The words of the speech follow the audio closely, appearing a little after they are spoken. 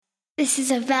This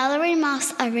is a Valerie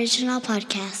Moss original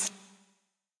podcast.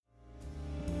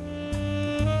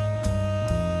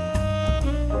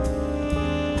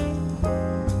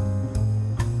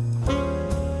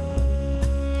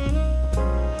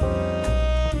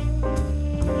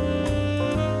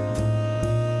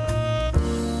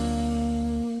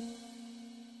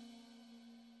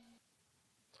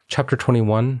 Chapter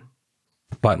 21,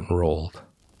 Button Rolled.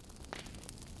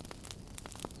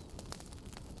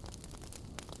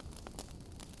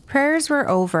 Prayers were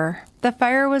over. The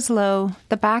fire was low,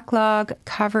 the backlog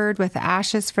covered with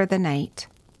ashes for the night.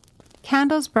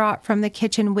 Candles brought from the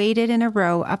kitchen waited in a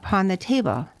row upon the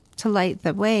table to light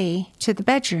the way to the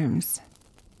bedrooms.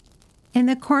 In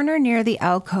the corner near the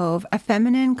alcove, a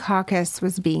feminine caucus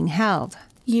was being held.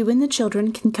 "You and the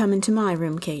children can come into my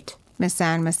room, Kate," Miss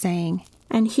Anne was saying.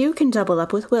 "And Hugh can double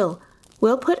up with Will.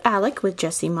 We'll put Alec with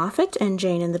Jessie Moffat, and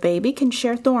Jane and the baby can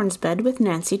share Thorne's bed with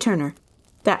Nancy Turner.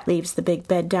 That leaves the big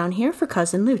bed down here for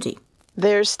Cousin Lootie."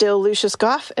 "There's still Lucius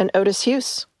Goff and Otis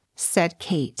Hughes," said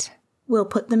Kate. "We'll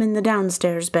put them in the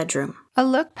downstairs bedroom." A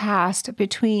look passed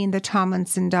between the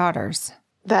Tomlinson daughters.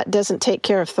 "That doesn't take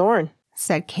care of Thorne,"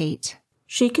 said Kate.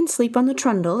 "She can sleep on the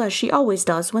trundle as she always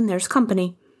does when there's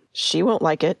company." "She won't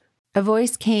like it." A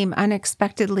voice came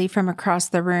unexpectedly from across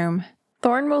the room.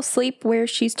 "Thorne will sleep where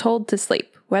she's told to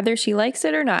sleep, whether she likes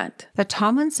it or not." The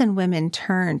Tomlinson women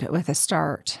turned with a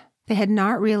start. They had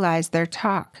not realized their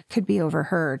talk could be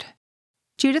overheard.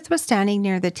 Judith was standing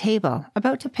near the table,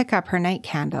 about to pick up her night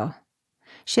candle.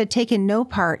 She had taken no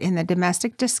part in the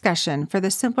domestic discussion for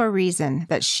the simple reason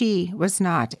that she was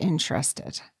not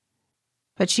interested.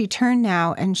 But she turned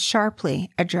now and sharply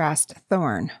addressed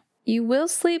Thorne. "You will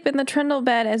sleep in the trundle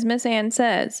bed as Miss Anne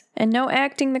says, and no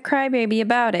acting the crybaby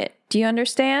about it. Do you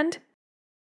understand?"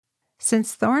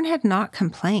 Since Thorne had not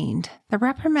complained, the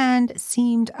reprimand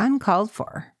seemed uncalled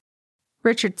for.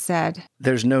 Richard said,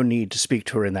 "There's no need to speak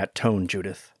to her in that tone,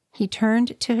 Judith." He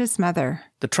turned to his mother.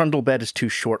 "The trundle bed is too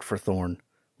short for Thorne.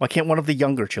 Why can't one of the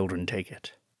younger children take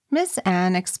it?" Miss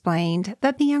Anne explained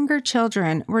that the younger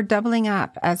children were doubling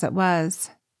up as it was.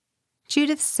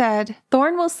 Judith said,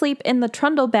 "Thorne will sleep in the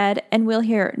trundle bed and we'll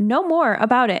hear no more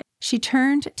about it." She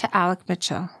turned to Alec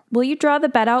Mitchell. "Will you draw the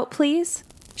bed out, please?"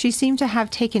 She seemed to have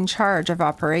taken charge of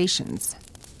operations.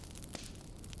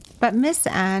 But Miss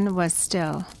Anne was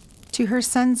still, to her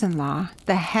sons-in-law,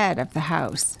 the head of the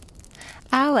house.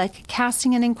 Alec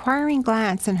casting an inquiring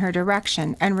glance in her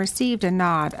direction and received a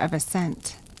nod of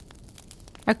assent.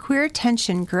 A queer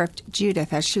tension gripped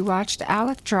Judith as she watched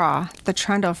Alec draw the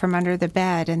trundle from under the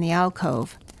bed in the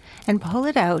alcove and pull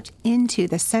it out into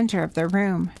the center of the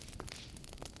room.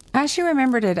 As she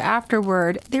remembered it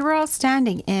afterward, they were all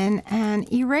standing in an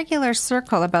irregular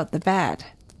circle about the bed.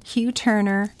 Hugh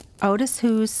Turner, Otis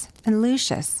Hughes, and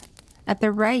Lucius at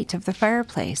the right of the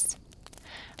fireplace.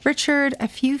 Richard a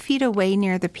few feet away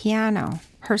near the piano,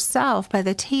 herself by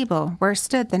the table where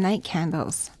stood the night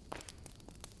candles.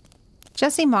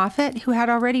 Jessie Moffat, who had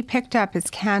already picked up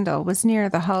his candle, was near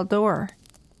the hall door.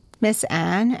 Miss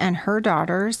Anne and her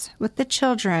daughters, with the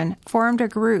children, formed a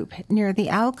group near the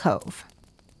alcove.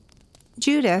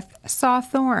 Judith saw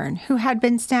Thorne, who had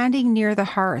been standing near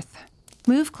the hearth,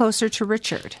 move closer to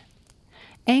Richard.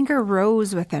 Anger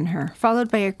rose within her,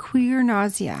 followed by a queer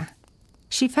nausea.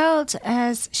 She felt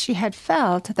as she had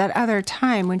felt that other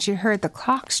time when she heard the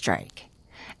clock strike,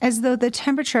 as though the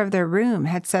temperature of their room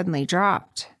had suddenly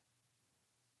dropped.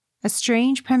 A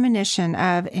strange premonition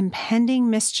of impending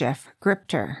mischief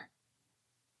gripped her.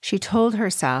 She told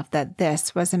herself that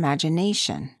this was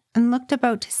imagination and looked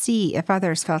about to see if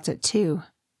others felt it too.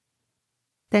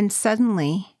 Then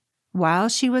suddenly, while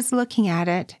she was looking at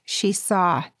it, she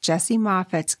saw Jessie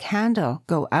Moffat's candle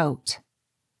go out.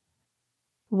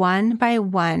 One by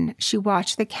one, she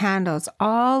watched the candles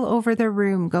all over the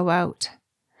room go out.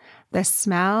 The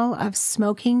smell of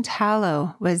smoking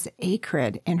tallow was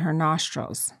acrid in her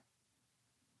nostrils.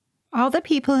 All the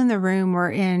people in the room were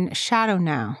in shadow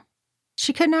now.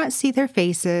 She could not see their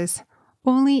faces,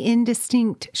 only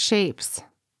indistinct shapes.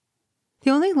 The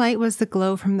only light was the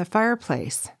glow from the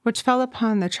fireplace, which fell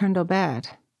upon the trundle bed.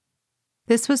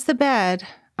 This was the bed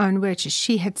on which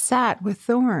she had sat with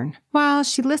Thorne, while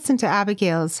she listened to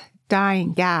Abigail's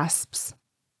dying gasps.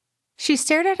 She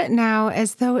stared at it now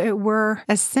as though it were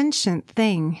a sentient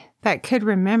thing that could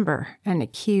remember and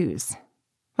accuse.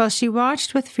 While she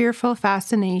watched with fearful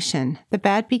fascination, the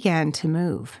bed began to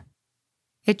move.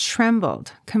 It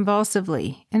trembled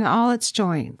convulsively in all its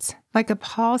joints, like a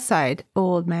palsied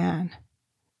old man.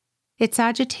 Its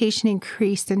agitation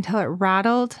increased until it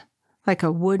rattled like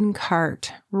a wooden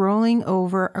cart rolling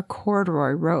over a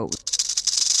corduroy road.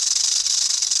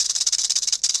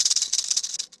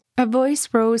 A voice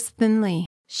rose thinly.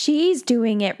 She's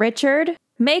doing it, Richard.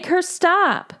 Make her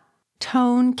stop.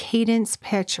 Tone, cadence,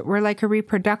 pitch were like a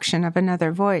reproduction of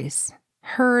another voice,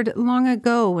 heard long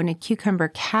ago when a cucumber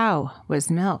cow was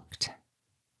milked.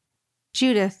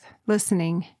 Judith,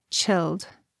 listening, chilled.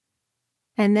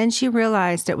 And then she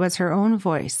realized it was her own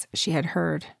voice she had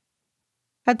heard.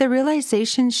 At the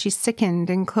realization, she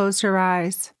sickened and closed her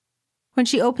eyes. When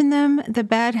she opened them, the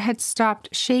bed had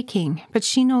stopped shaking, but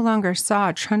she no longer saw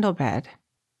a trundle bed.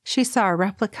 She saw a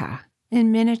replica,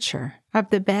 in miniature, of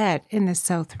the bed in the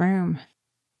south room.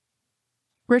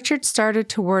 Richard started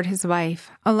toward his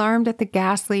wife, alarmed at the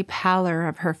ghastly pallor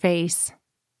of her face.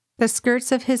 The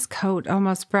skirts of his coat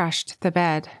almost brushed the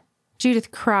bed. Judith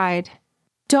cried,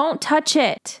 Don't touch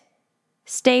it.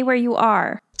 Stay where you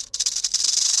are.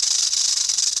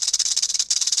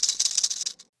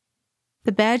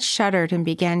 The bed shuddered and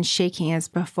began shaking as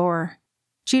before.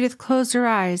 Judith closed her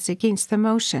eyes against the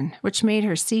motion, which made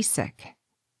her seasick.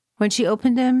 When she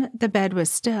opened them, the bed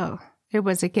was still. It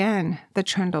was again the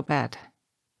trundle bed.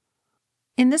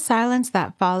 In the silence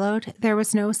that followed, there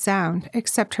was no sound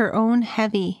except her own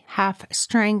heavy,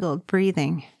 half-strangled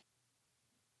breathing.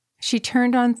 She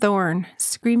turned on Thorn,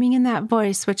 screaming in that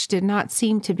voice which did not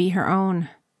seem to be her own.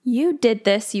 You did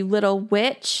this, you little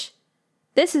witch.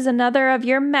 This is another of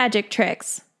your magic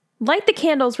tricks. Light the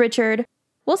candles, Richard.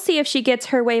 We'll see if she gets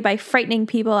her way by frightening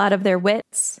people out of their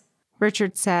wits.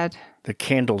 Richard said. The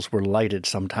candles were lighted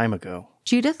some time ago.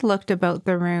 Judith looked about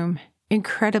the room.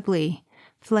 Incredibly,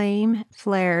 flame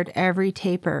flared every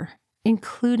taper,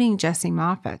 including Jessie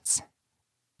Moffat's.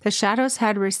 The shadows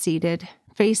had receded,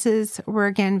 faces were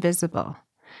again visible,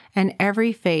 and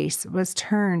every face was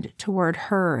turned toward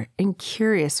her in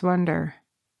curious wonder.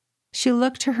 She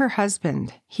looked to her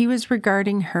husband. He was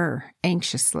regarding her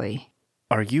anxiously.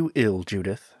 Are you ill,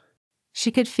 Judith?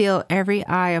 She could feel every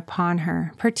eye upon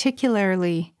her,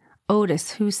 particularly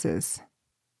Otis Huss's.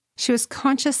 She was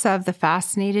conscious of the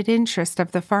fascinated interest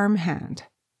of the farmhand,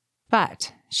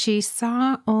 but she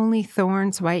saw only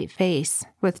Thorn's white face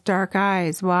with dark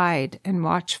eyes wide and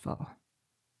watchful.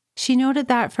 She noted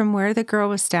that from where the girl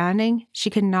was standing, she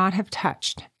could not have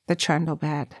touched the trundle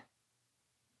bed.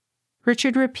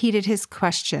 Richard repeated his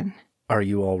question. Are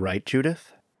you all right,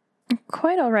 Judith?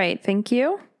 Quite all right, thank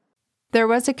you. There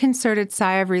was a concerted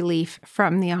sigh of relief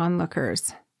from the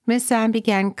onlookers. Miss Anne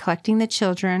began collecting the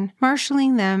children,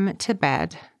 marshalling them to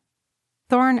bed.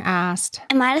 Thorn asked,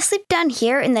 Am I to sleep down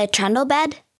here in the trundle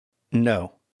bed?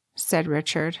 No, said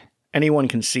Richard. Anyone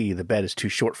can see the bed is too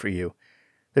short for you.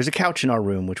 There's a couch in our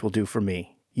room which will do for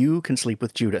me. You can sleep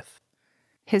with Judith.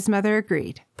 His mother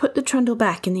agreed. Put the trundle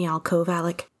back in the alcove,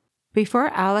 Alec. Before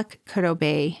Alec could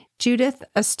obey, Judith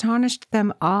astonished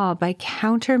them all by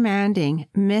countermanding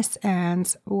Miss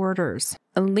Anne's orders.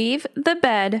 Leave the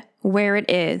bed where it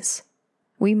is.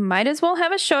 We might as well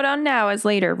have a showdown now as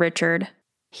later, Richard.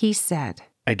 He said.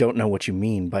 I don't know what you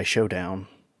mean by showdown.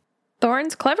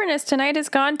 Thorn's cleverness tonight has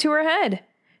gone to her head.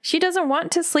 She doesn't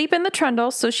want to sleep in the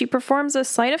trundle, so she performs a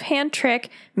sleight-of-hand trick,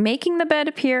 making the bed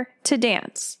appear to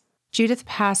dance. Judith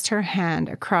passed her hand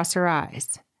across her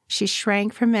eyes. She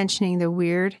shrank from mentioning the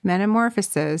weird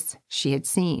metamorphoses she had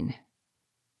seen.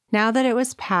 Now that it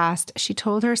was past, she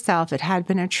told herself it had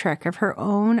been a trick of her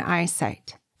own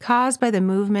eyesight, caused by the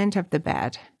movement of the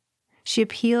bed. She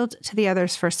appealed to the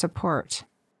others for support.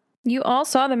 You all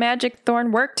saw the magic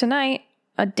Thorn work tonight.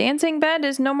 A dancing bed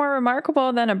is no more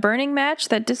remarkable than a burning match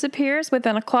that disappears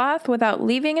within a cloth without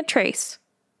leaving a trace.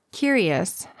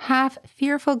 Curious,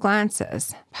 half-fearful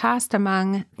glances passed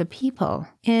among the people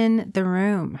in the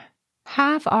room.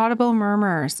 Half-audible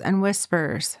murmurs and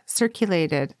whispers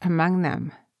circulated among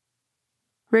them.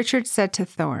 Richard said to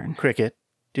Thorn, Cricket,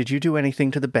 did you do anything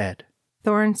to the bed?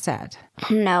 Thorn said,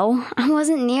 No, I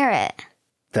wasn't near it.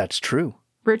 That's true.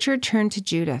 Richard turned to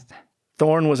Judith.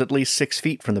 Thorn was at least 6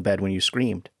 feet from the bed when you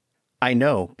screamed. I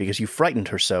know, because you frightened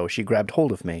her so she grabbed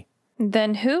hold of me.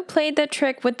 Then who played the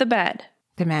trick with the bed?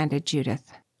 Demanded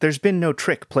Judith. There's been no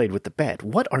trick played with the bed.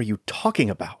 What are you talking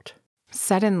about?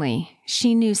 Suddenly,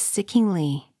 she knew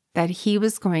sickeningly that he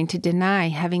was going to deny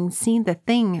having seen the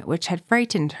thing which had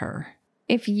frightened her.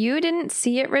 If you didn't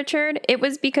see it, Richard, it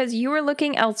was because you were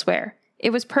looking elsewhere.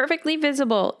 It was perfectly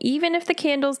visible, even if the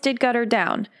candles did gutter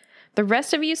down. The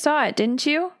rest of you saw it, didn't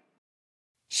you?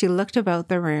 She looked about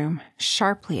the room,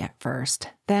 sharply at first,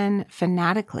 then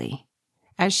fanatically,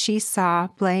 as she saw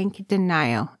blank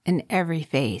denial in every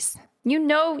face. You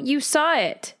know you saw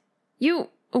it.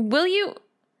 Will you...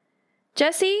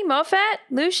 Jessie, Moffat,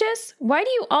 Lucius, why do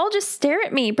you all just stare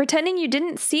at me, pretending you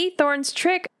didn't see Thorn's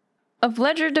trick of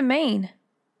legerdemain?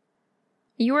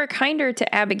 You were kinder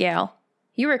to Abigail.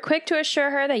 You were quick to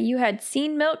assure her that you had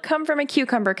seen milk come from a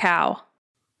cucumber cow.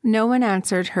 No one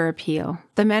answered her appeal.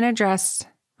 The men addressed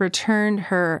returned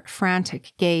her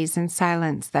frantic gaze in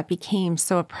silence that became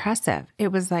so oppressive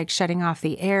it was like shutting off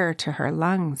the air to her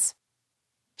lungs.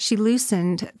 She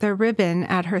loosened the ribbon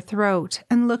at her throat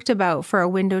and looked about for a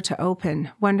window to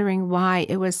open, wondering why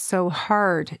it was so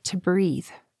hard to breathe.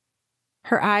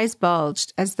 Her eyes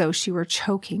bulged as though she were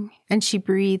choking, and she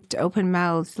breathed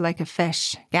open-mouthed like a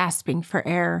fish, gasping for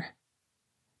air.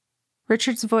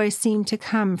 Richard's voice seemed to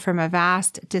come from a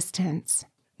vast distance.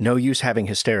 No use having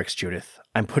hysterics, Judith.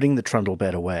 I'm putting the trundle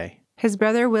bed away. His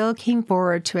brother Will came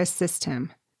forward to assist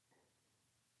him.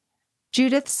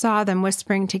 Judith saw them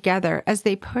whispering together as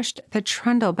they pushed the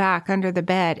trundle back under the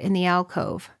bed in the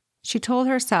alcove. She told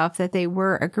herself that they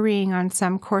were agreeing on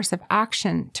some course of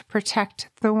action to protect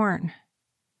Thorn.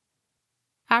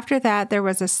 After that, there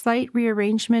was a slight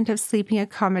rearrangement of sleeping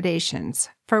accommodations,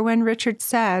 for when Richard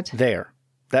said, There.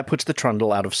 That puts the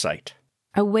trundle out of sight.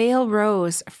 A wail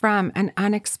rose from an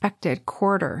unexpected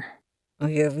quarter.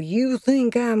 If you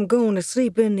think I'm going to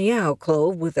sleep in the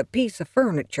alcove with a piece of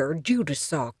furniture Judith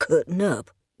saw cutting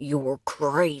up, you're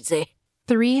crazy.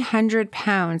 300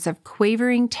 pounds of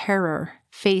quavering terror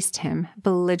faced him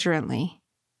belligerently.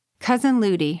 Cousin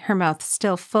Ludi, her mouth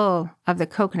still full of the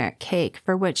coconut cake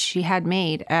for which she had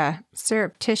made a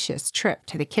surreptitious trip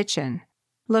to the kitchen,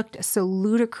 looked so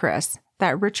ludicrous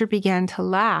that Richard began to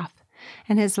laugh,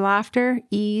 and his laughter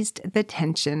eased the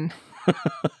tension.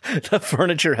 The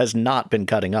furniture has not been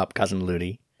cutting up, Cousin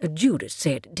Ludi. Judith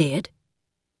said it did.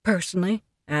 Personally,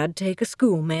 I'd take a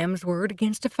schoolma'am's word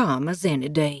against a farmer's any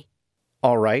day.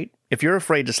 All right. If you're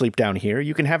afraid to sleep down here,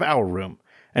 you can have our room,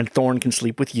 and Thorn can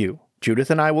sleep with you. Judith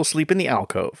and I will sleep in the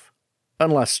alcove.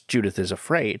 Unless Judith is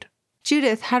afraid.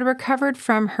 Judith had recovered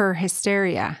from her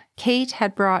hysteria. Kate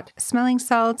had brought smelling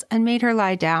salts and made her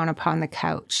lie down upon the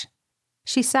couch.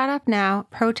 She sat up now,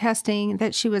 protesting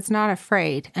that she was not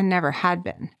afraid and never had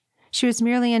been. She was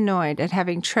merely annoyed at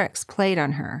having tricks played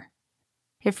on her.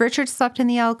 If Richard slept in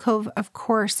the alcove, of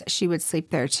course she would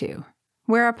sleep there too.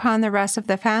 Whereupon the rest of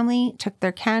the family took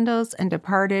their candles and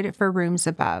departed for rooms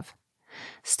above.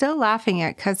 Still laughing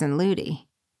at Cousin Ludi,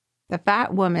 the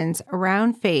fat woman's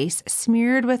round face,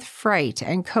 smeared with fright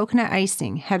and coconut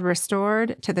icing, had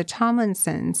restored to the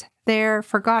Tomlinsons their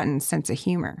forgotten sense of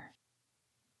humor.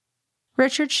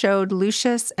 Richard showed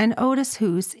Lucius and Otis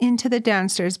Hoos into the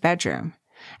downstairs bedroom.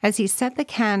 As he set the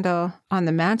candle on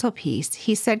the mantelpiece,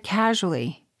 he said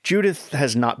casually, Judith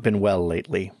has not been well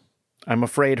lately. I'm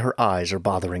afraid her eyes are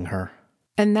bothering her.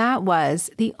 And that was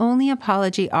the only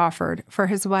apology offered for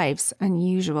his wife's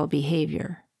unusual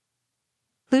behavior.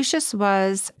 Lucius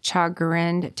was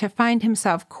chagrined to find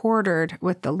himself quartered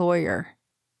with the lawyer.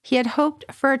 He had hoped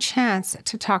for a chance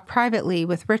to talk privately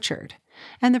with Richard,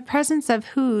 and the presence of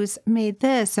Hoos made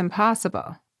this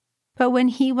impossible. But when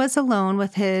he was alone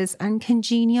with his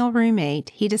uncongenial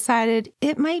roommate, he decided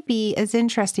it might be as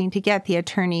interesting to get the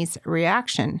attorney's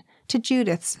reaction to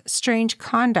Judith's strange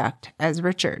conduct as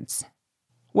Richard's.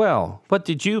 Well, what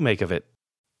did you make of it?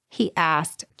 He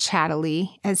asked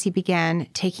chattily as he began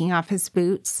taking off his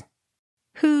boots.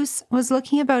 Hoos was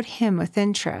looking about him with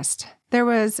interest. There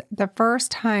was the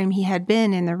first time he had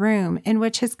been in the room in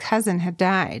which his cousin had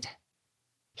died.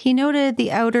 He noted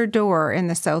the outer door in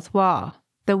the south wall,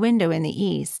 the window in the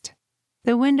east,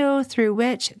 the window through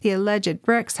which the alleged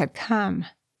bricks had come.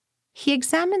 He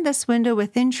examined this window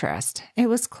with interest. It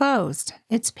was closed,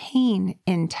 its pane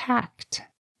intact.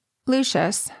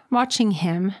 Lucius, watching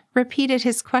him, repeated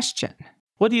his question.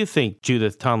 What do you think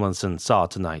Judith Tomlinson saw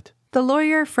tonight? The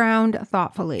lawyer frowned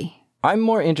thoughtfully. I'm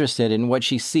more interested in what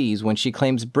she sees when she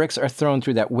claims bricks are thrown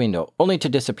through that window, only to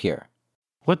disappear.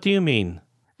 What do you mean?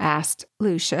 Asked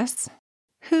Lucius.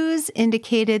 Hoos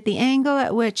indicated the angle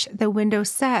at which the window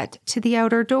sat to the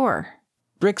outer door.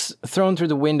 Bricks thrown through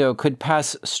the window could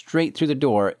pass straight through the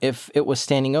door if it was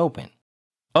standing open.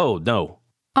 Oh, no.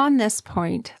 On this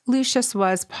point, Lucius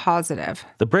was positive.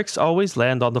 The bricks always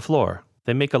land on the floor.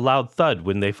 They make a loud thud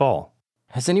when they fall.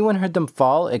 Has anyone heard them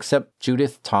fall except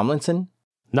Judith Tomlinson?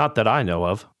 Not that I know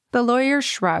of. The lawyer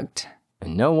shrugged.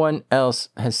 And no one else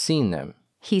has seen them,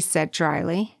 he said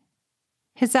dryly.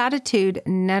 His attitude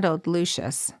nettled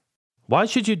Lucius. Why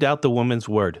should you doubt the woman's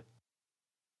word?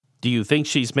 Do you think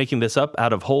she's making this up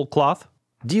out of whole cloth?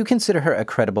 Do you consider her a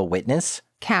credible witness?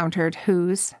 Countered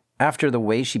Hoos. After the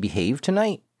way she behaved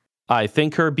tonight? I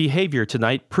think her behavior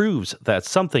tonight proves that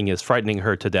something is frightening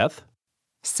her to death,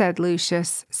 said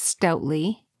Lucius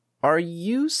stoutly. Are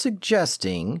you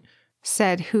suggesting,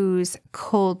 said Hoos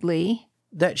coldly,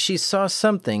 that she saw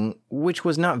something which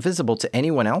was not visible to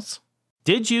anyone else?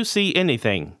 Did you see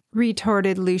anything?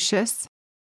 Retorted Lucius.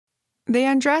 They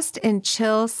undressed in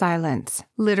chill silence,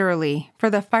 literally, for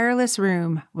the fireless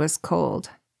room was cold.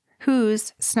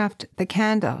 Hughes snuffed the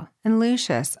candle, and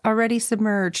Lucius, already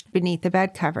submerged beneath the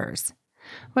bed covers,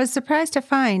 was surprised to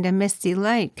find a misty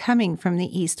light coming from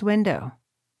the east window.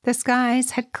 The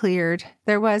skies had cleared.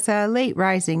 There was a late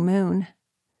rising moon.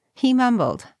 He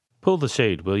mumbled, "Pull the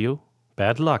shade, will you?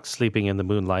 Bad luck sleeping in the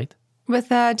moonlight."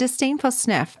 With a disdainful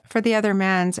sniff for the other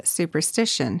man's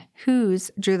superstition, Hughes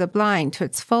drew the blind to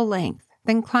its full length,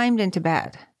 then climbed into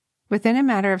bed. Within a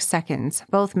matter of seconds,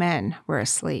 both men were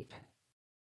asleep.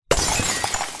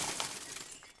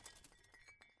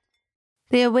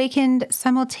 They awakened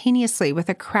simultaneously with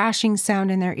a crashing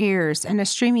sound in their ears and a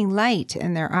streaming light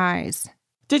in their eyes.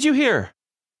 "Did you hear?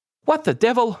 What the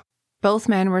devil?" Both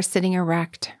men were sitting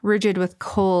erect, rigid with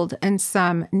cold and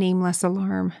some nameless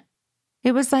alarm.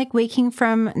 It was like waking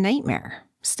from nightmare,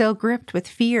 still gripped with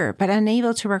fear but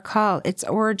unable to recall its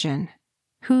origin.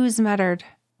 Hughes muttered,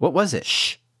 What was it?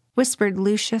 "Shh! whispered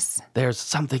Lucius. There's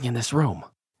something in this room."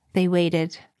 They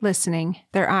waited, listening,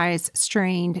 their eyes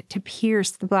strained to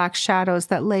pierce the black shadows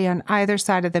that lay on either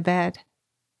side of the bed.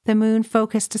 The moon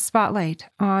focused a spotlight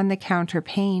on the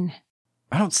counterpane.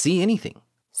 I don't see anything.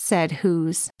 Said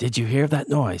Hughes. "Did you hear that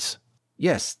noise?"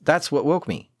 Yes, that's what woke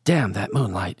me. "Damn that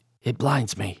moonlight. It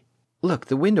blinds me." Look,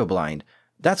 the window blind.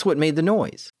 That's what made the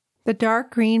noise. The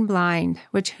dark green blind,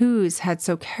 which Hughes had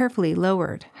so carefully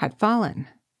lowered, had fallen.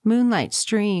 Moonlight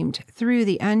streamed through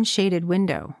the unshaded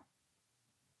window.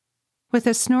 With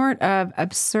a snort of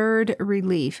absurd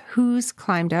relief, Hughes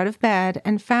climbed out of bed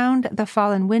and found the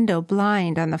fallen window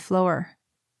blind on the floor.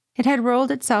 It had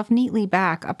rolled itself neatly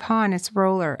back upon its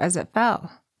roller as it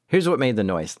fell. Here's what made the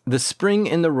noise. The spring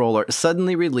in the roller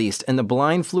suddenly released and the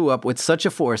blind flew up with such a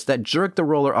force that jerked the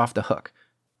roller off the hook.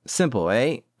 Simple,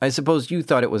 eh? I suppose you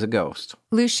thought it was a ghost.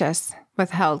 Lucius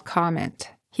withheld comment.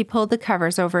 He pulled the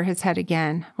covers over his head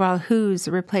again, while Hughes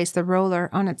replaced the roller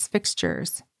on its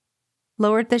fixtures,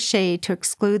 lowered the shade to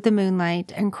exclude the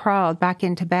moonlight, and crawled back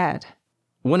into bed.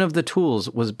 One of the tools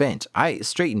was bent. I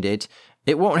straightened it.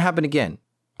 It won't happen again.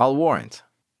 I'll warrant.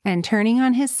 And turning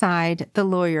on his side, the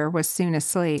lawyer was soon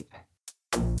asleep.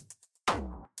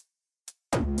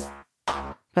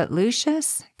 But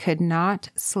Lucius could not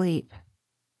sleep.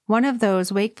 One of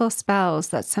those wakeful spells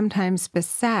that sometimes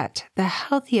beset the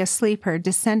healthiest sleeper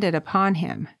descended upon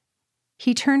him.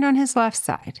 He turned on his left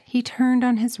side. He turned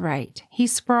on his right. He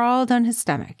sprawled on his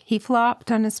stomach. He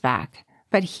flopped on his back.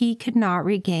 But he could not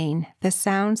regain the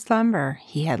sound slumber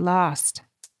he had lost.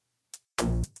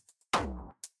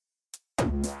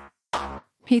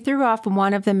 He threw off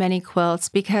one of the many quilts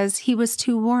because he was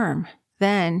too warm.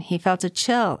 Then he felt a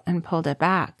chill and pulled it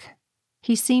back.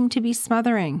 He seemed to be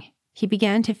smothering. He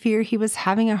began to fear he was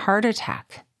having a heart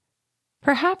attack.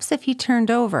 Perhaps if he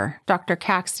turned over, Dr.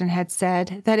 Caxton had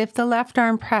said that if the left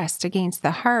arm pressed against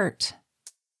the heart...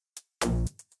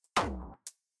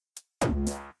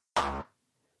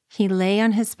 He lay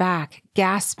on his back,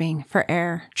 gasping for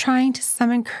air, trying to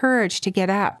summon courage to get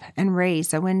up and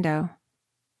raise a window.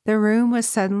 The room was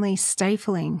suddenly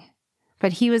stifling,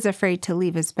 but he was afraid to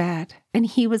leave his bed, and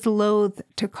he was loath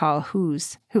to call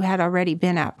Hughes, who had already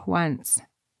been up once.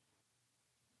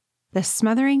 The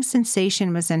smothering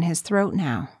sensation was in his throat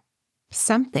now.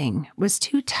 Something was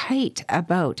too tight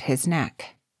about his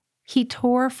neck. He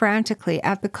tore frantically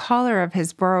at the collar of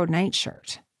his borrowed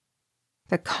nightshirt.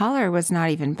 The collar was not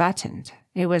even buttoned.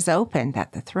 It was opened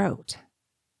at the throat.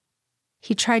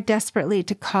 He tried desperately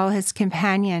to call his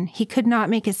companion. He could not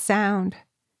make a sound.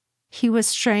 He was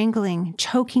strangling,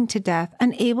 choking to death,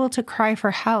 unable to cry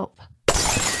for help.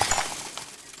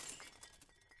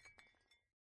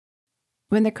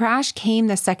 When the crash came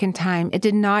the second time, it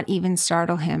did not even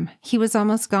startle him. He was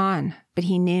almost gone, but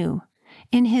he knew,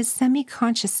 in his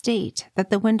semi-conscious state, that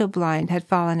the window blind had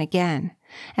fallen again,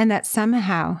 and that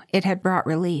somehow it had brought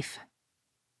relief.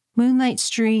 Moonlight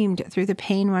streamed through the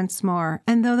pane once more,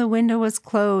 and though the window was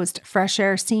closed, fresh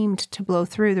air seemed to blow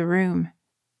through the room.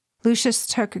 Lucius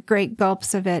took great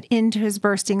gulps of it into his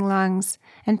bursting lungs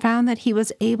and found that he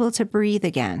was able to breathe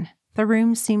again. The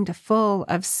room seemed full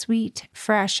of sweet,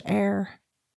 fresh air.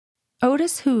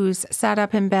 Otis Hughes sat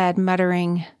up in bed,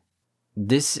 muttering,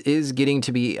 This is getting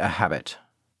to be a habit.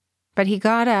 But he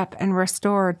got up and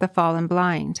restored the fallen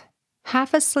blind.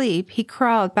 Half asleep, he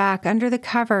crawled back under the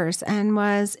covers and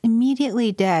was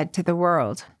immediately dead to the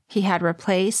world. He had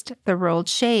replaced the rolled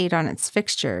shade on its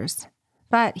fixtures,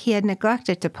 but he had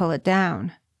neglected to pull it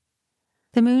down.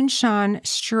 The moon shone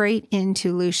straight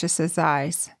into Lucius's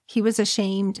eyes. He was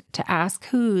ashamed to ask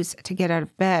Hughes to get out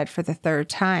of bed for the third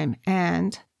time,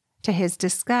 and, to his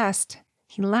disgust,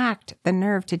 he lacked the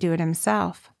nerve to do it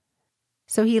himself.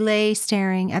 So he lay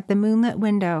staring at the moonlit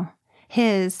window,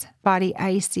 his body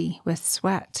icy with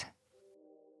sweat.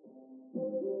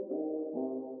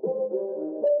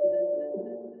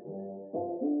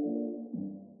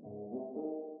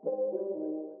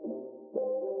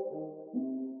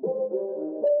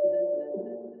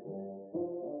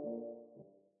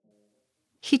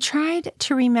 He tried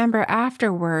to remember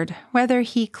afterward whether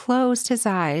he closed his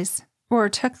eyes or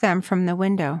took them from the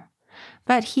window,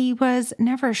 but he was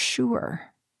never sure.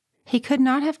 He could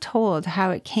not have told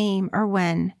how it came or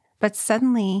when, but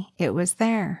suddenly it was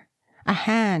there, a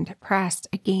hand pressed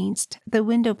against the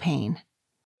window pane.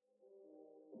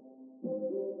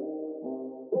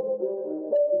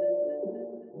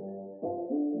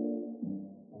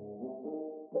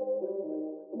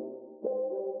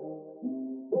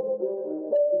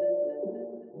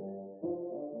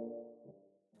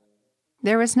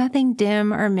 There was nothing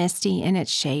dim or misty in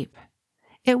its shape.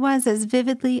 It was as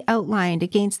vividly outlined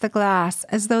against the glass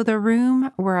as though the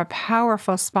room were a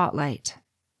powerful spotlight.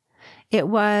 It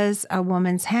was a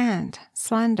woman's hand,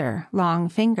 slender,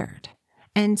 long-fingered,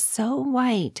 and so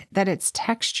white that its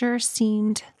texture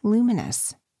seemed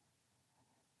luminous.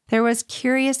 There was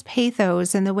curious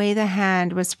pathos in the way the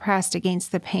hand was pressed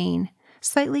against the pane,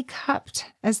 slightly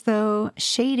cupped, as though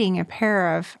shading a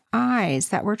pair of eyes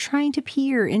that were trying to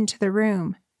peer into the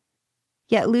room.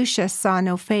 Yet Lucius saw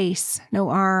no face, no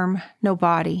arm, no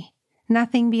body,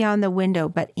 nothing beyond the window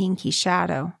but inky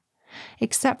shadow,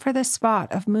 except for the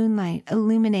spot of moonlight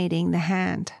illuminating the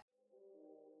hand.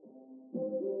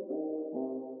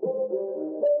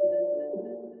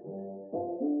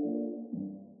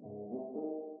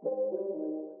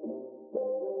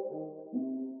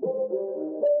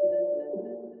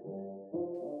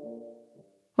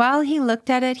 While he looked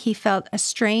at it, he felt a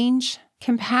strange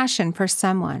compassion for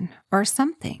someone or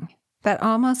something that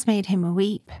almost made him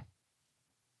weep.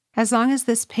 As long as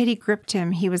this pity gripped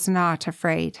him, he was not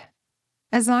afraid.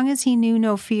 As long as he knew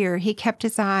no fear, he kept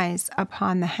his eyes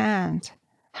upon the hand.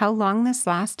 How long this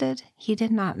lasted, he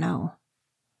did not know.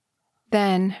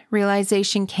 Then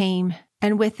realization came,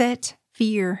 and with it,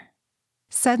 fear.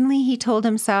 Suddenly he told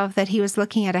himself that he was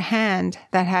looking at a hand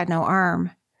that had no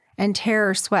arm, and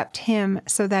terror swept him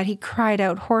so that he cried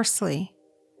out hoarsely.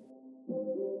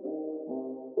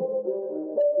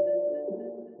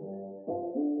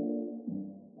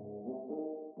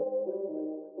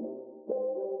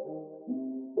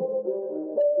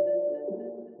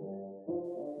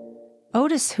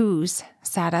 Otis Hughes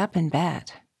sat up in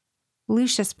bed.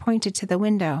 Lucius pointed to the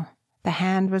window. The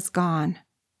hand was gone.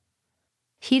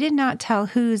 He did not tell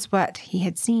Hughes what he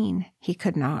had seen. He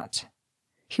could not.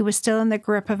 He was still in the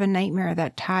grip of a nightmare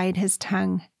that tied his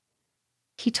tongue.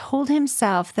 He told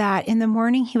himself that in the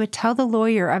morning he would tell the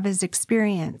lawyer of his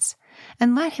experience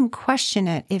and let him question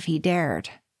it if he dared.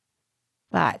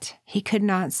 But he could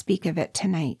not speak of it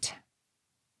tonight.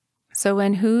 So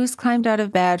when Hughes climbed out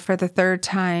of bed for the third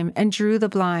time and drew the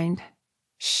blind,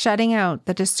 shutting out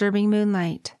the disturbing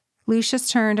moonlight, Lucius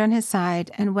turned on his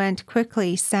side and went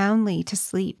quickly, soundly to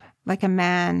sleep, like a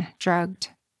man drugged.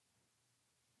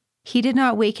 He did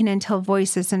not waken until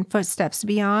voices and footsteps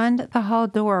beyond the hall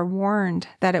door warned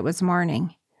that it was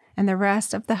morning, and the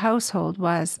rest of the household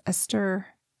was astir.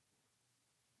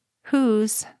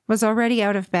 Hughes was already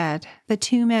out of bed, the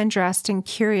two men dressed in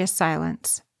curious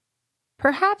silence.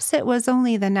 Perhaps it was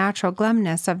only the natural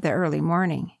glumness of the early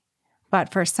morning,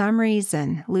 but for some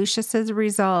reason Lucius's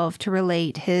resolve to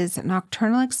relate his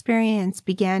nocturnal experience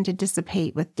began to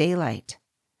dissipate with daylight.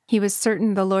 He was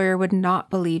certain the lawyer would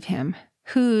not believe him.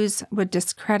 Hughes would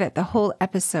discredit the whole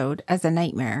episode as a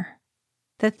nightmare.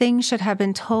 The thing should have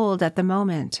been told at the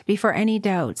moment, before any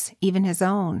doubts, even his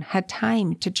own, had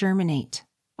time to germinate.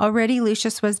 Already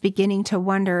Lucius was beginning to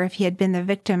wonder if he had been the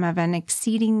victim of an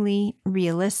exceedingly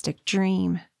realistic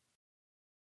dream.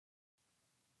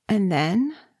 And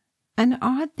then an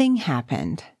odd thing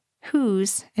happened.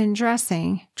 Hughes, in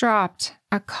dressing, dropped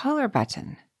a collar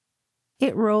button.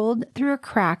 It rolled through a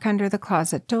crack under the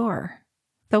closet door.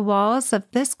 The walls of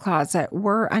this closet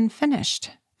were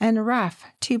unfinished, and rough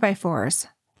 2x4s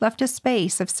left a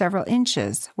space of several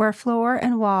inches where floor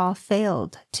and wall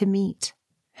failed to meet.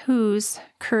 Hughes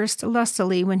cursed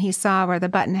lustily when he saw where the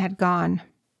button had gone.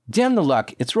 Damn the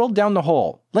luck, it's rolled down the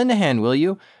hole. Lend a hand, will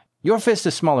you? Your fist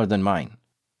is smaller than mine.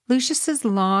 Lucius's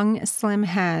long, slim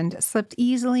hand slipped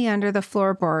easily under the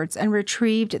floorboards and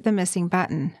retrieved the missing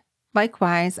button.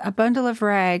 Likewise, a bundle of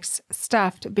rags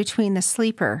stuffed between the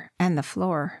sleeper and the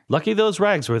floor. Lucky those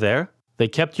rags were there. They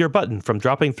kept your button from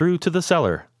dropping through to the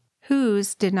cellar.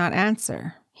 Hughes did not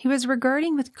answer. He was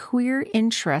regarding with queer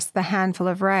interest the handful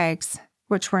of rags,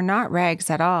 which were not rags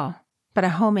at all, but a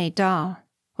homemade doll.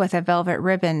 with a velvet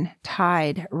ribbon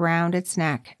tied round its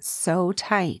neck so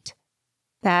tight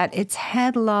that its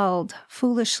head lolled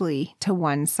foolishly to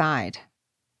one side.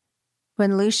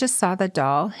 When Lucius saw the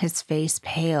doll, his face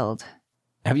paled.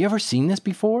 Have you ever seen this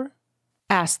before?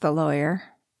 Asked the lawyer.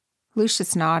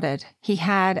 Lucius nodded. He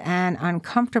had an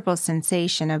uncomfortable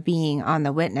sensation of being on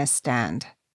the witness stand.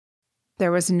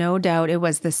 There was no doubt it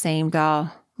was the same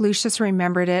doll. Lucius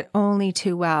remembered it only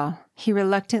too well. He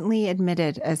reluctantly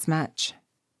admitted as much.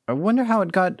 I wonder how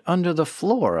it got under the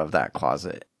floor of that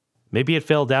closet. Maybe it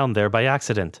fell down there by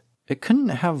accident. It couldn't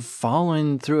have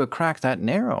fallen through a crack that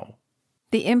narrow.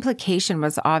 The implication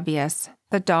was obvious.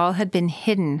 The doll had been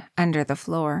hidden under the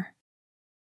floor.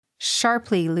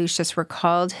 Sharply, Lucius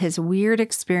recalled his weird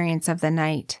experience of the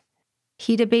night.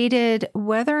 He debated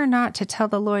whether or not to tell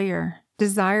the lawyer.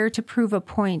 Desire to prove a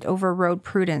point overrode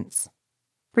prudence.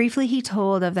 Briefly, he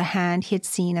told of the hand he had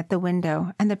seen at the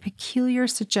window and the peculiar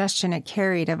suggestion it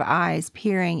carried of eyes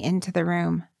peering into the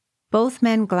room. Both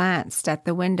men glanced at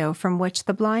the window from which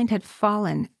the blind had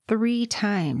fallen 3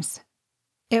 times.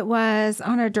 It was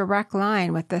on a direct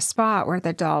line with the spot where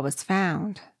the doll was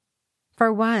found.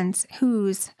 For once,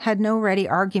 Hughes had no ready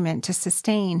argument to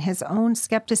sustain his own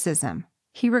skepticism.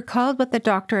 He recalled what the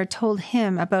doctor had told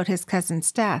him about his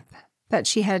cousin's death, that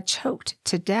she had choked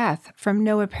to death from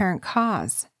no apparent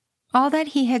cause. All that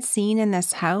he had seen in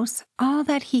this house, all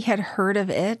that he had heard of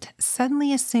it,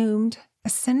 suddenly assumed a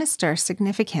sinister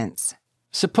significance.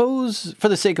 Suppose, for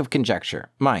the sake of conjecture,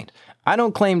 mind, I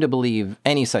don't claim to believe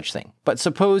any such thing, but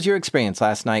suppose your experience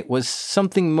last night was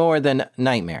something more than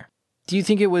nightmare. Do you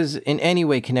think it was in any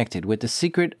way connected with the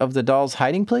secret of the doll's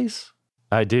hiding place?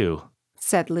 I do,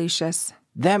 said Lucius.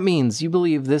 That means you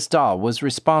believe this doll was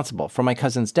responsible for my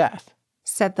cousin's death,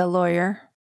 said the lawyer.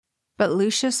 But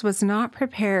Lucius was not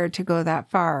prepared to go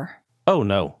that far. Oh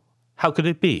no, how could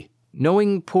it be?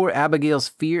 Knowing poor Abigail's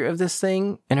fear of this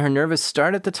thing and her nervous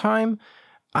start at the time,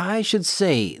 I should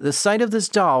say the sight of this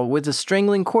doll with a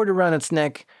strangling cord around its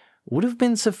neck would have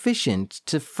been sufficient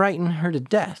to frighten her to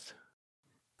death.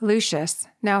 Lucius,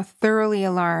 now thoroughly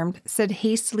alarmed, said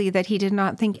hastily that he did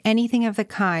not think anything of the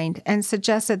kind and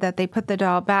suggested that they put the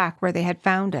doll back where they had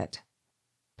found it.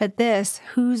 But this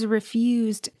Hughes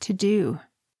refused to do.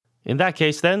 In that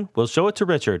case, then, we'll show it to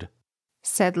Richard,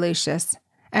 said Lucius,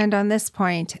 and on this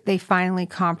point they finally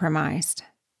compromised.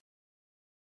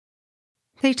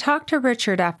 They talked to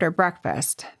Richard after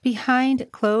breakfast, behind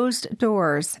closed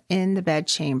doors in the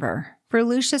bedchamber, for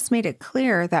Lucius made it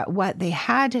clear that what they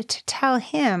had to tell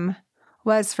him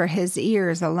was for his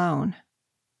ears alone.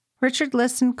 Richard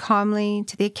listened calmly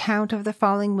to the account of the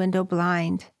falling window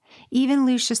blind. Even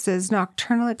Lucius's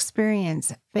nocturnal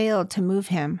experience failed to move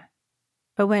him.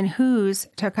 But when Hughes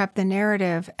took up the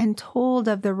narrative and told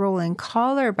of the rolling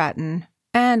collar button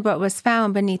and what was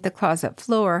found beneath the closet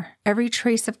floor, every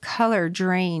trace of color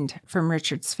drained from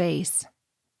Richard's face.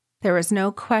 There was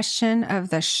no question of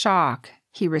the shock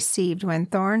he received when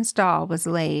Thorne's doll was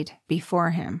laid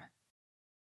before him.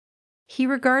 He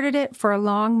regarded it for a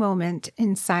long moment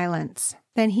in silence.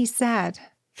 Then he said,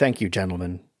 "Thank you,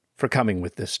 gentlemen, for coming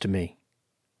with this to me.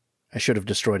 I should have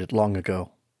destroyed it long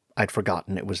ago. I'd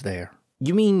forgotten it was there."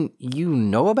 You mean you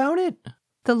know about it?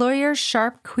 The lawyer's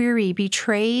sharp query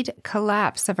betrayed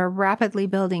collapse of a rapidly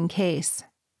building case.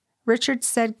 Richard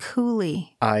said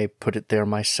coolly, "I put it there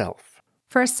myself."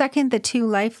 For a second, the two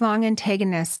lifelong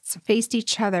antagonists faced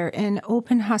each other in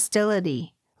open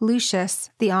hostility. Lucius,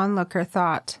 the onlooker,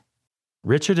 thought,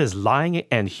 Richard is lying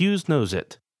and Hughes knows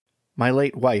it. My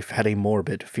late wife had a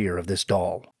morbid fear of this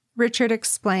doll. Richard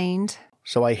explained.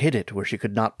 So I hid it where she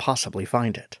could not possibly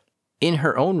find it. In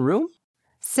her own room?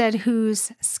 Said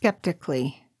Hughes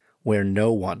skeptically. Where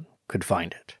no one could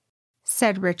find it.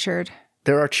 Said Richard.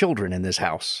 There are children in this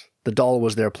house. The doll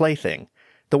was their plaything.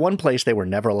 The one place they were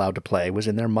never allowed to play was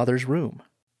in their mother's room.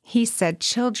 He said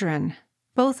children.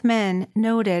 Both men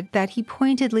noted that he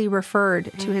pointedly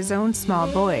referred to his own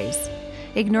small boys,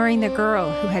 ignoring the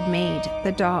girl who had made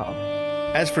the doll.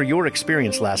 As for your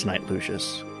experience last night,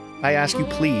 Lucius, I ask you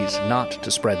please not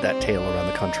to spread that tale around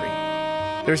the country.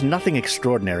 There's nothing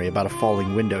extraordinary about a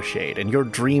falling window shade, and your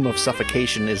dream of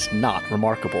suffocation is not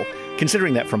remarkable,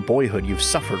 considering that from boyhood you've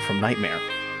suffered from nightmare.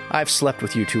 I've slept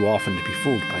with you too often to be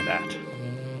fooled by that.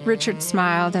 Richard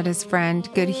smiled at his friend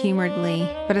good-humoredly,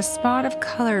 but a spot of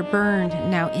color burned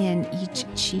now in each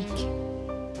cheek.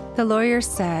 The lawyer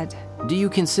said, Do you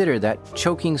consider that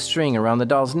choking string around the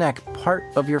doll's neck part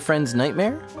of your friend's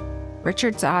nightmare?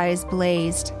 Richard's eyes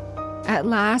blazed. At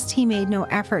last, he made no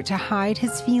effort to hide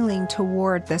his feeling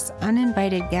toward this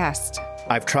uninvited guest.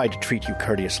 I've tried to treat you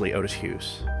courteously, Otis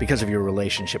Hughes, because of your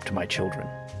relationship to my children.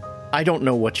 I don't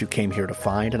know what you came here to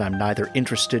find, and I'm neither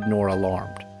interested nor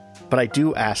alarmed. But I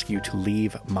do ask you to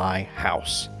leave my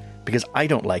house, because I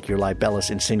don't like your libellous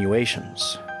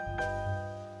insinuations.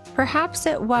 Perhaps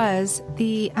it was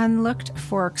the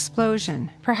unlooked-for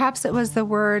explosion. Perhaps it was the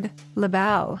word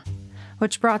libel,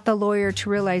 which brought the lawyer to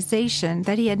realization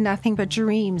that he had nothing but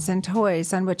dreams and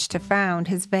toys on which to found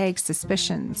his vague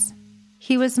suspicions.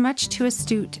 He was much too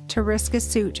astute to risk a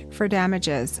suit for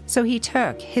damages, so he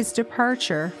took his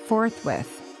departure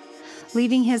forthwith,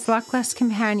 leaving his luckless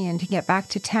companion to get back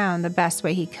to town the best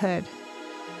way he could.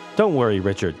 Don't worry,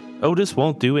 Richard. Otis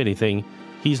won't do anything.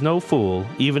 He's no fool,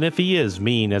 even if he is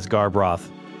mean as Garbroth.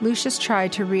 Lucius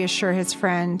tried to reassure his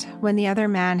friend when the other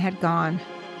man had gone.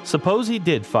 Suppose he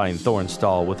did find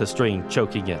Thornstall with a string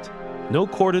choking it. No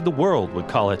court in the world would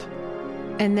call it.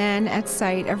 And then, at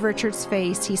sight of Richard's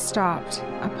face, he stopped,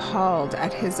 appalled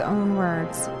at his own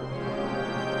words.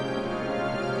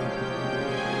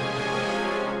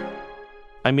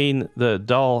 I mean, the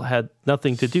doll had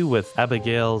nothing to do with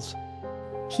Abigail's...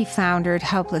 He floundered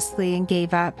helplessly and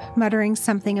gave up, muttering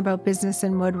something about business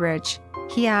in Woodridge.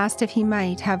 He asked if he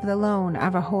might have the loan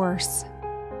of a horse.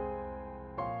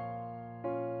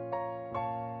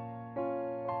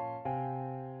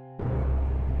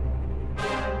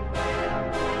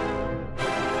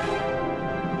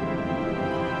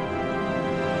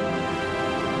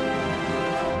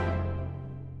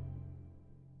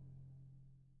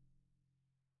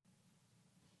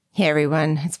 Hey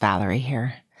everyone, it's Valerie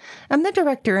here. I'm the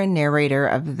director and narrator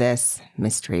of this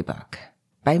mystery book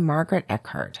by Margaret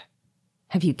Eckhart.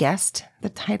 Have you guessed the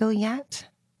title yet?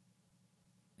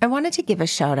 I wanted to give a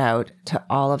shout out to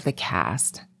all of the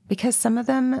cast because some of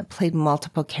them played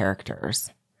multiple characters.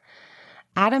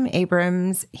 Adam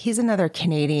Abrams, he's another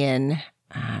Canadian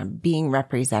being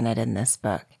represented in this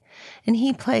book. And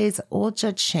he plays Old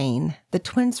Judge Shane, the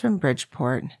twins from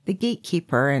Bridgeport, the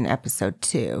gatekeeper in episode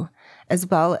 2, as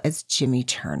well as Jimmy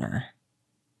Turner.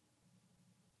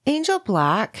 Angel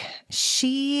Black,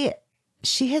 she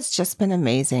has just been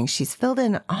amazing. She's filled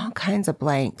in all kinds of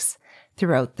blanks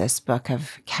throughout this book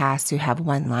of casts who have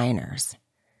one-liners.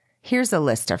 Here's a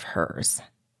list of hers.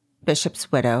 Bishop's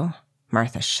widow,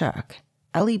 Martha Shook,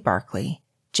 Ellie Barkley,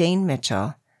 Jane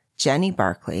Mitchell, Jenny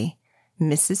Barkley,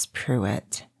 Mrs.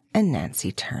 Pruitt, and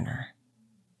Nancy Turner.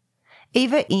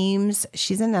 Ava Eames,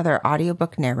 she's another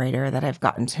audiobook narrator that I've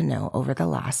gotten to know over the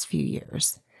last few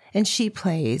years, and she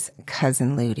plays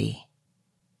Cousin Ludi.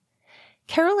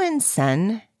 Carolyn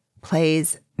Sen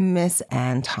plays Miss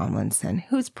Anne Tomlinson,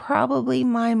 who's probably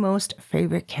my most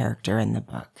favorite character in the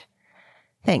book.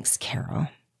 Thanks, Carol.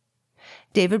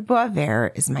 David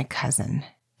Boisvert is my cousin,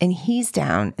 and he's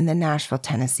down in the Nashville,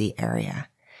 Tennessee area.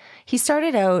 He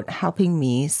started out helping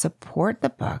me support the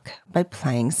book by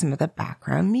playing some of the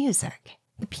background music,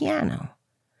 the piano.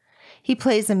 He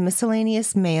plays a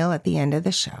miscellaneous male at the end of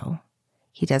the show.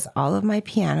 He does all of my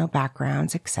piano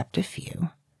backgrounds except a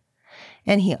few.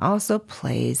 And he also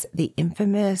plays the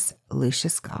infamous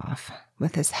Lucius Goff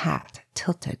with his hat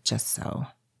tilted just so.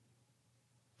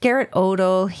 Garrett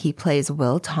Odell, he plays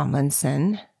Will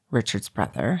Tomlinson, Richard's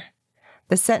brother,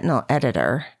 the Sentinel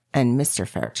editor, and Mr.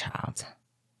 Fairchild.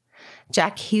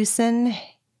 Jack Hewson,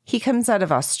 he comes out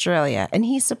of Australia, and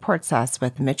he supports us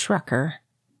with Mitch Rucker,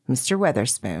 Mr.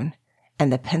 Weatherspoon,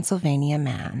 and the Pennsylvania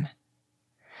Man.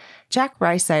 Jack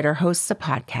Rysider hosts a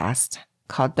podcast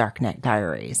called Darknet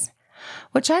Diaries,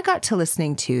 which I got to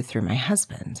listening to through my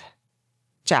husband.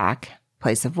 Jack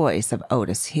plays the voice of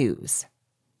Otis Hughes.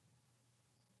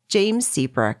 James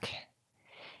Seabrook,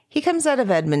 he comes out of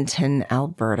Edmonton,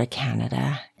 Alberta,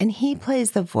 Canada, and he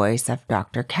plays the voice of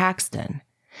Dr. Caxton.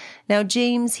 Now,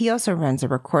 James, he also runs a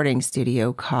recording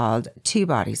studio called Two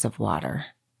Bodies of Water,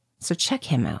 so check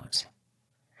him out.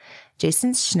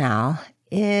 Jason Schnall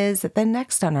is the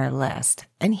next on our list,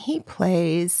 and he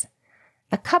plays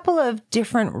a couple of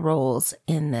different roles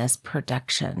in this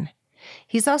production.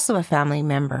 He's also a family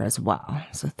member as well,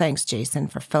 so thanks, Jason,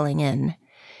 for filling in.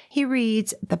 He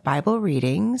reads the Bible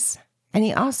readings, and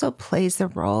he also plays the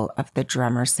role of the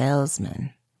drummer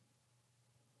salesman.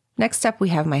 Next up, we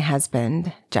have my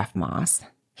husband, Jeff Moss.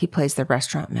 He plays the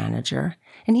restaurant manager,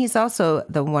 and he's also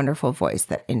the wonderful voice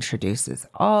that introduces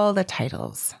all the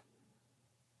titles.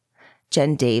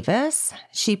 Jen Davis,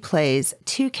 she plays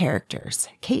two characters,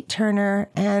 Kate Turner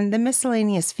and the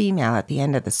miscellaneous female at the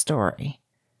end of the story.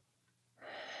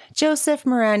 Joseph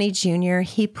Morani Jr.,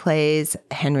 he plays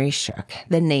Henry Shook,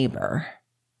 the neighbor.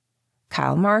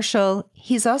 Kyle Marshall,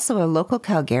 he's also a local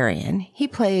Calgarian. He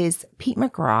plays Pete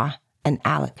McGraw and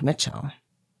Alec Mitchell.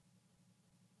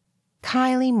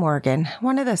 Kylie Morgan,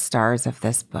 one of the stars of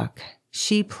this book,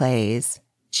 she plays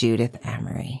Judith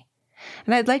Amory.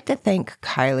 And I'd like to thank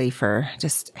Kylie for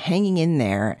just hanging in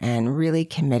there and really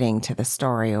committing to the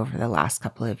story over the last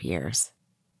couple of years.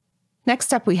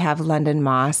 Next up, we have London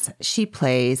Moss. She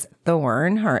plays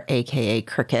Thorn, or AKA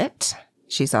Cricket.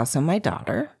 She's also my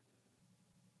daughter.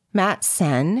 Matt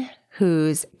Sen,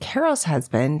 who's Carol's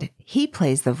husband, he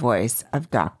plays the voice of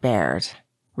Doc Baird,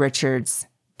 Richard's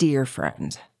dear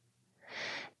friend.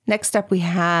 Next up, we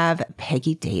have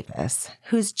Peggy Davis,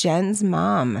 who's Jen's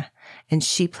mom, and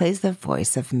she plays the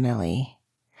voice of Millie.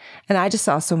 And I just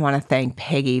also want to thank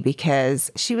Peggy because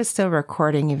she was still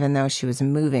recording even though she was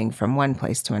moving from one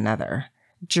place to another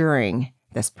during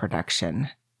this production.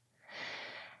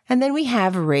 And then we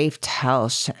have Rafe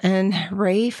Telsch. And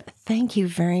Rafe, thank you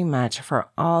very much for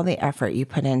all the effort you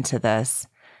put into this.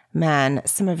 Man,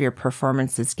 some of your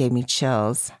performances gave me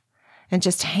chills. And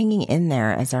just hanging in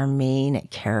there as our main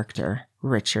character,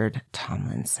 Richard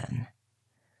Tomlinson.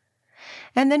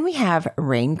 And then we have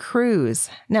Rain Cruz.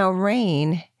 Now,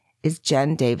 Rain is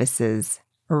Jen Davis's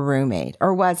roommate,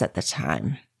 or was at the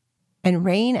time. And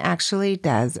Rain actually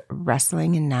does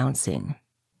wrestling announcing.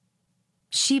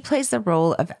 She plays the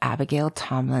role of Abigail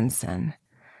Tomlinson.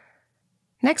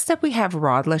 Next up, we have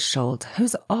Rod LaSholt,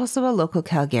 who's also a local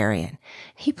Calgarian.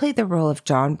 He played the role of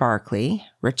John Barkley,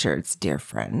 Richard's dear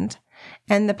friend,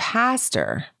 and the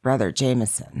pastor, Brother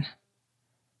Jameson.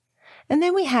 And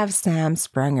then we have Sam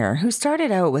Sprenger, who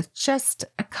started out with just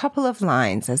a couple of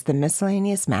lines as the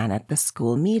miscellaneous man at the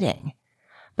school meeting.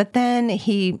 But then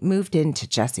he moved into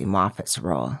Jesse Moffat's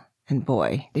role, and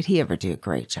boy, did he ever do a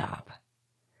great job.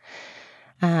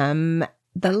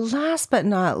 The last but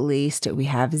not least, we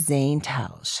have Zane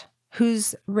Telsch,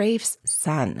 who's Rafe's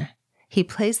son. He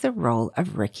plays the role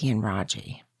of Ricky and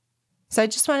Raji. So I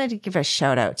just wanted to give a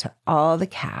shout out to all the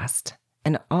cast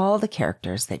and all the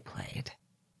characters they played.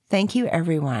 Thank you,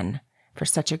 everyone, for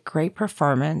such a great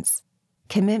performance,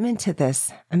 commitment to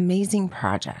this amazing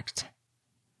project.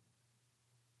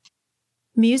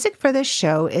 Music for this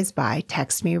show is by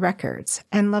Text Me Records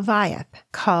and Leviath,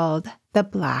 called The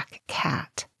Black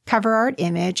Cat. Cover art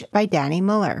image by Danny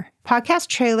Muller. Podcast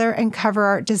trailer and cover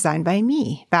art designed by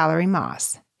me, Valerie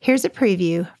Moss. Here's a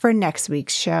preview for next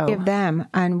week's show. Of them,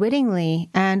 unwittingly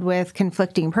and with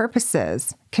conflicting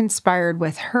purposes, conspired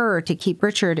with her to keep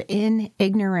Richard in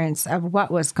ignorance of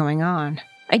what was going on.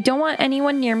 I don't want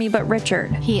anyone near me but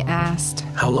Richard. He asked,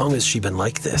 How long has she been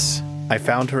like this? I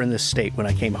found her in this state when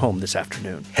I came home this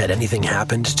afternoon. Had anything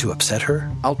happened to upset her?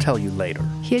 I'll tell you later.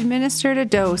 He administered a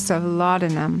dose of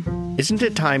laudanum. Isn't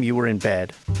it time you were in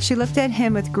bed? She looked at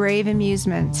him with grave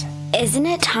amusement. Isn't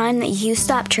it time that you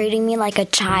stop treating me like a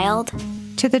child?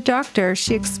 To the doctor,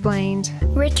 she explained,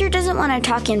 Richard doesn't want to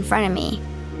talk in front of me.